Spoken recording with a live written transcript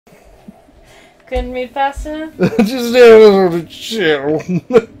Couldn't read fast enough? Just a little bit chill.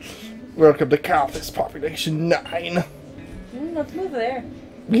 Welcome to Campus Population 9. Let's move there.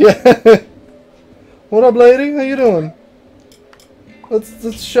 Yeah. What up, lady? How you doing?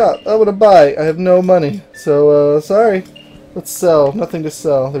 Let's shop. I want to buy. I have no money. So, sorry. Let's sell. Nothing to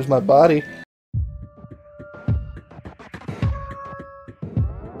sell. There's my body.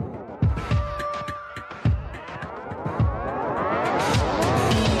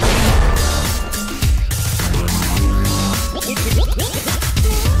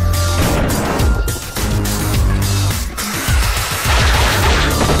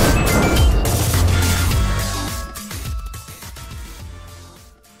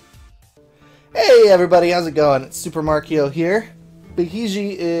 Hey everybody, how's it going? It's Super Markio here.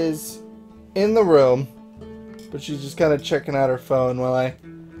 Bahiji is in the room, but she's just kind of checking out her phone while I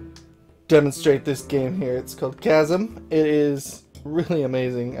demonstrate this game here. It's called Chasm. It is really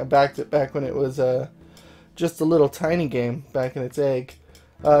amazing. I backed it back when it was just a little tiny game back in its egg.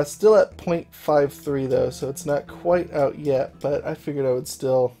 Still at 0.53 though, so it's not quite out yet, but I figured I would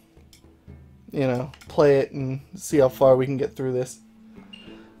still, you know, play it and see how far we can get through this.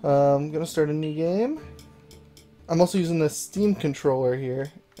 I'm gonna start a new game. I'm also using the Steam controller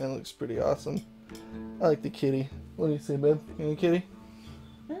here, and it looks pretty awesome. I like the kitty. What do you say, babe? Any kitty?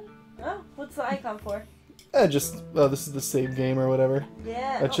 Oh, what's the icon for? This is the save game or whatever.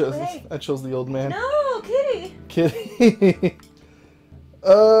 Yeah. I chose the old man. No, kitty. Kitty.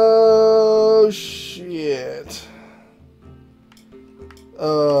 Oh shit.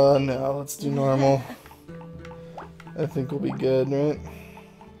 No, let's do normal. I think we'll be good, right?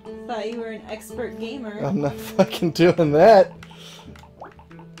 Thought you were an expert gamer. I'm not fucking doing that.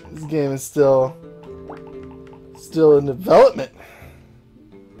 This game is still in development.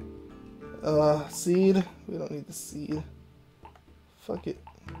 Seed. We don't need the seed. Fuck it.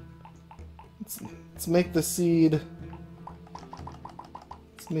 Let's make the seed.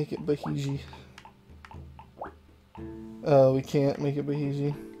 Let's make it Bahiji. We can't make it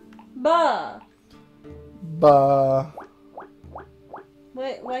Bahiji. Ba.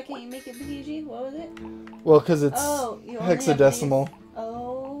 Why can't you make it Bahiji? What was it? Well, because it's you only hexadecimal.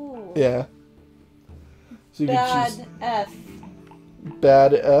 Oh. Yeah. So you Bad could choose F.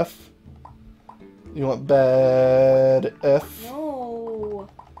 Bad F. You want bad F? No.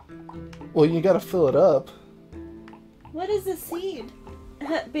 Well, you gotta fill it up. What is a seed?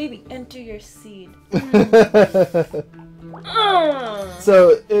 Baby, enter your seed.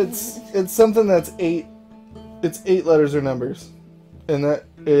 So it's something that's 8 letters or numbers. And that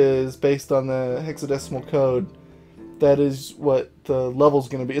is based on the hexadecimal code. That is what the level's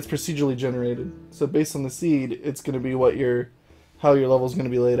going to be. It's procedurally generated. So based on the seed, it's going to be how your level's going to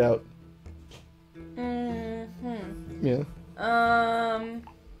be laid out. Yeah.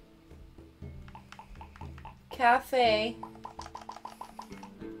 Cafe.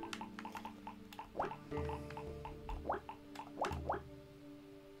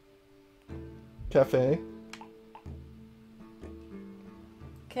 Cafe.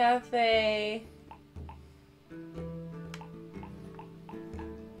 Cafe.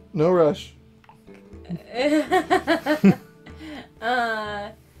 No rush. But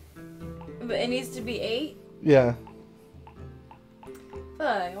it needs to be 8? Yeah.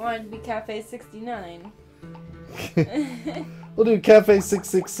 Fuck, I wanted to be Cafe 69. We'll do Cafe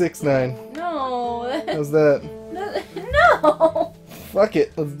 6669. No. How's that? No. Fuck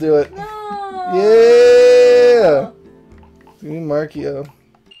it. Let's do it. No. Yeah. It's gonna be Markio.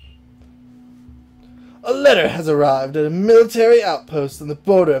 A letter has arrived at a military outpost on the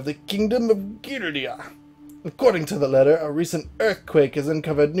border of the Kingdom of Girdia. According to the letter, a recent earthquake has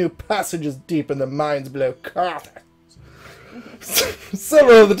uncovered new passages deep in the mines below Carthage.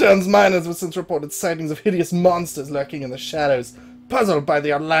 Several of the town's miners have since reported sightings of hideous monsters lurking in the shadows. Puzzled by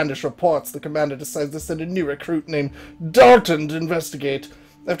the outlandish reports, the commander decides to send a new recruit named Dalton to investigate.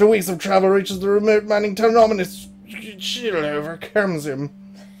 After weeks of travel, reaches the remote mining town, ominous chill overcomes him.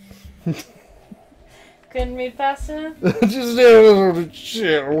 Couldn't read fast enough? Just a little bit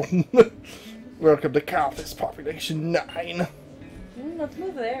chill. Welcome to Campus Population 9. Let's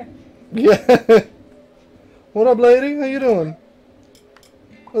move there. Yeah. What up, lady? How you doing?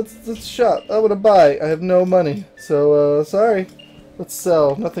 Let's shop. I want to buy. I have no money. So, sorry. Let's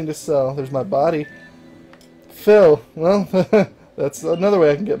sell. Nothing to sell. There's my body. Phil. Well, that's another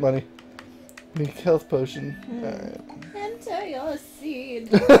way I can get money. Make health potion. Alright. Enter your seed.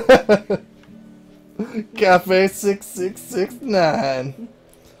 Cafe 6669.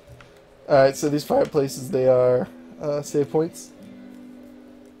 Alright, so these fireplaces, they are save points.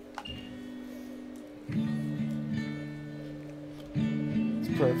 It's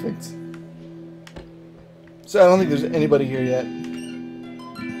perfect. So I don't think there's anybody here yet.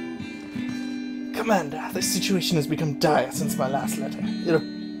 Commander, the situation has become dire since my last letter. It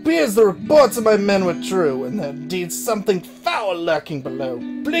appears the reports of my men were true, and there indeed something foul lurking below.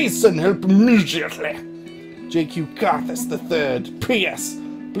 Please send help immediately. JQ Carthus III, P.S.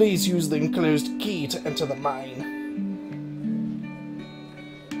 Please use the enclosed key to enter the mine.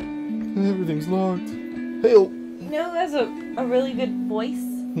 Everything's locked. Hey, You know who has a really good voice?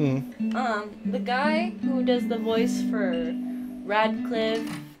 The guy who does the voice for Radcliffe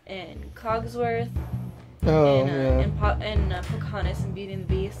and Cogsworth and Pocahontas and Beauty and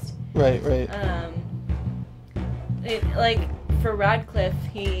the Beast. Right. Like for Radcliffe,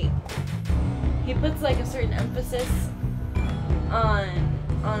 he puts like a certain emphasis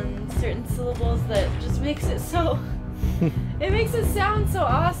on certain syllables that just makes it so. It makes it sound so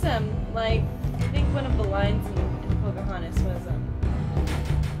awesome. Like I think one of the lines in Pocahontas was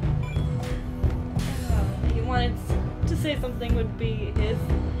he wanted to say something would be his,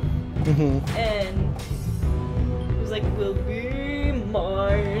 and it was like, "Will be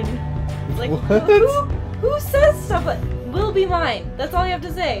mine." It's like, who says stuff like "will be mine"? That's all you have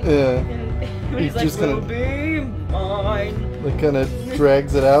to say. Yeah. And he's like, "Will be mine." Like kind of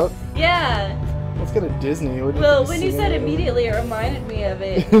drags it out. Yeah. That's kind of Disney. Well, when you said immediately, it reminded me of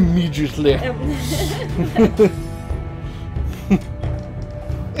it. Immediately.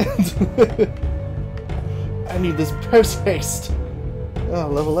 I need this post haste. Oh,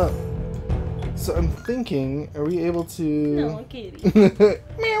 level up. So I'm thinking, are we able to? No, I'm kidding.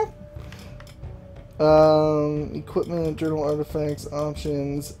 Meow. Equipment, journal artifacts,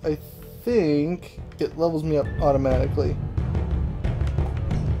 options. I think it levels me up automatically.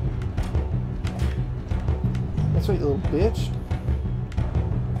 That's right, you little bitch.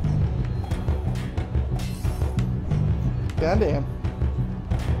 Goddamn.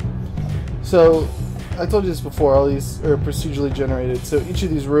 So, I told you this before, all these are procedurally generated, so each of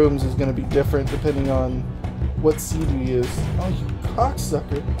these rooms is going to be different depending on what seed you use. Oh, you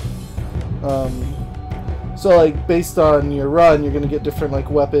cocksucker. So, like, based on your run, you're going to get different, like,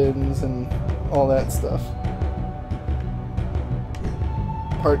 weapons and all that stuff.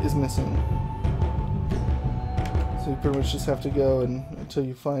 Part is missing. So you pretty much just have to go until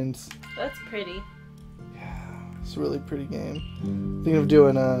you find... That's pretty. Yeah, it's a really pretty game. Thinking of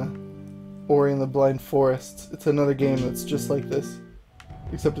doing Ori and the Blind Forest. It's another game that's just like this,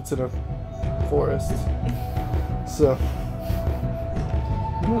 except it's in a forest. So...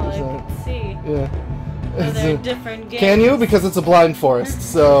 Well, I can see. Yeah. They're different games. Can you? Because it's a blind forest,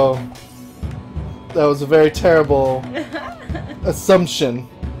 so... That was a very terrible assumption.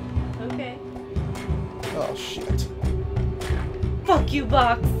 Okay. Oh, shit. Fuck you,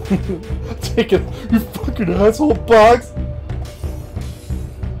 box. Take it, you fucking asshole, box.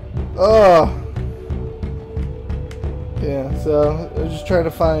 Oh. Yeah, so I was just trying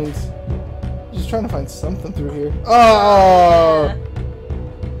to find something through here. Oh. Yeah.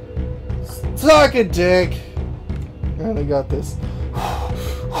 Suck a dick. Alright, I got this.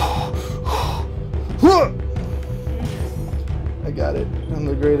 I got it. I'm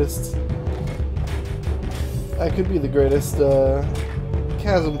the greatest. I could be the greatest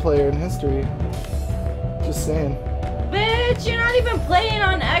Chasm player in history. Just saying. Bitch, you're not even playing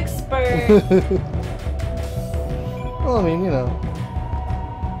on expert. Well, I mean, you know.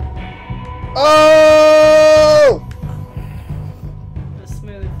 Oh! Just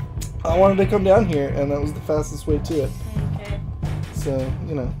smooth. I wanted to come down here, and that was the fastest way to it. Okay. So,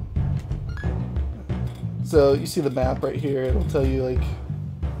 you know. So, you see the map right here. It'll tell you, like,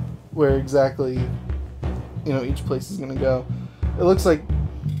 where exactly, you know, each place is going to go. It looks like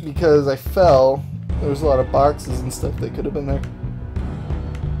because I fell, there was a lot of boxes and stuff that could have been there.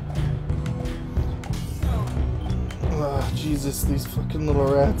 Oh, Jesus, these fucking little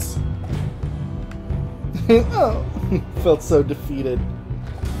rats. Oh, felt so defeated.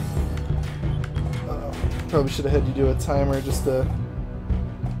 Probably should have had you do a timer just to,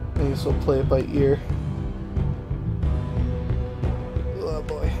 I guess we'll play it by ear. Oh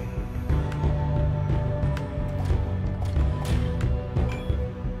boy.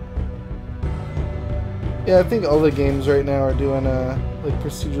 Yeah, I think all the games right now are doing like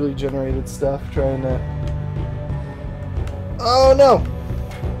procedurally generated stuff, trying to... Oh no!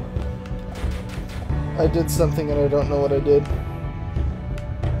 I did something and I don't know what I did.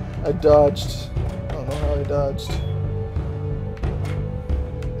 I dodged. I don't know how I dodged.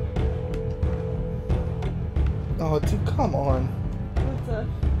 Oh, dude, come on. What's up?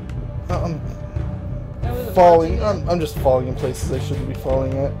 I'm I wasn't falling. watching it. I'm just falling in places I shouldn't be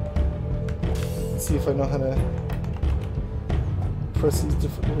falling at. Let's see if I know how to press these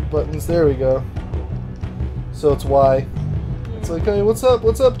different little buttons. There we go. So it's Y. It's like, hey, what's up?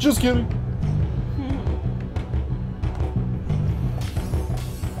 What's up? Just kidding.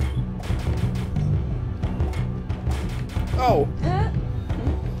 Oh!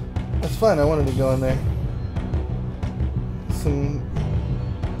 That's fine, I wanted to go in there. Some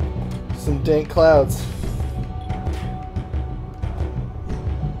dank clouds.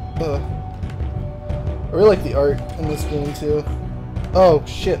 Ugh. I really like the art in this game too. Oh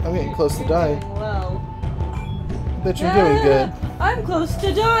shit, I'm getting close to dying. Well. Bet you're doing good. I'm close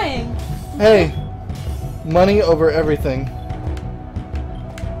to dying. Hey! Money over everything.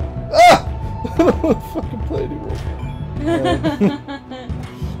 Ah! I don't want to fucking play anymore.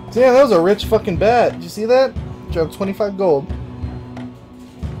 Damn, that was a rich fucking bat. Did you see that? Dropped 25 gold.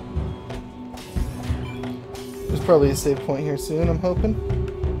 There's probably a save point here soon, I'm hoping.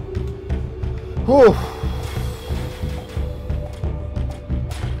 Whew.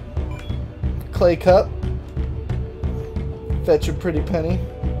 Clay cup. Fetch a pretty penny.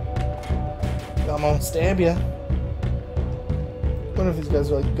 I'm gonna stab ya. Wonder if these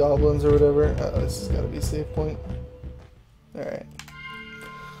guys are like goblins or whatever. Uh-oh, this has got to be a save point. Alright.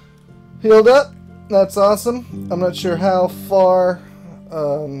 Healed up. That's awesome. I'm not sure how far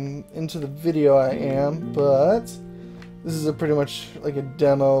into the video I am, but this is a pretty much like a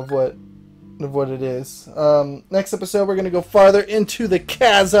demo of what it is. Next episode we're going to go farther into the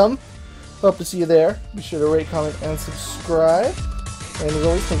chasm. Hope to see you there. Be sure to rate, comment, and subscribe. And as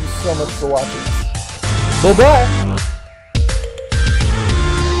always, thank you so much for watching. Bye-bye!